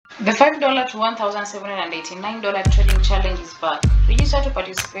The $5 to $1,789 trading challenge is back. Register to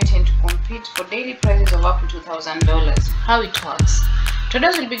participate and to compete for daily prizes of up to $2,000. How it works.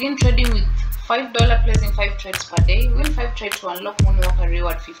 Traders will begin trading with $5, placing 5 trades per day. Win 5 trades to unlock Moonwalker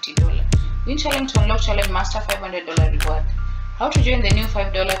reward $50. Win challenge to unlock challenge master $500 reward. How to join the new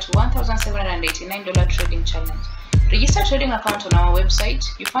 $5 to $1,789 trading challenge. Register trading account on our website.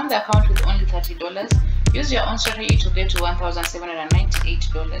 You fund the account with only $30. Use your own strategy to get to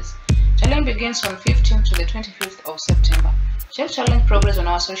 $1,798. Challenge begins on 15th to the 25th of September. Check challenge progress on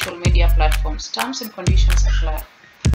our social media platforms. Terms and conditions apply.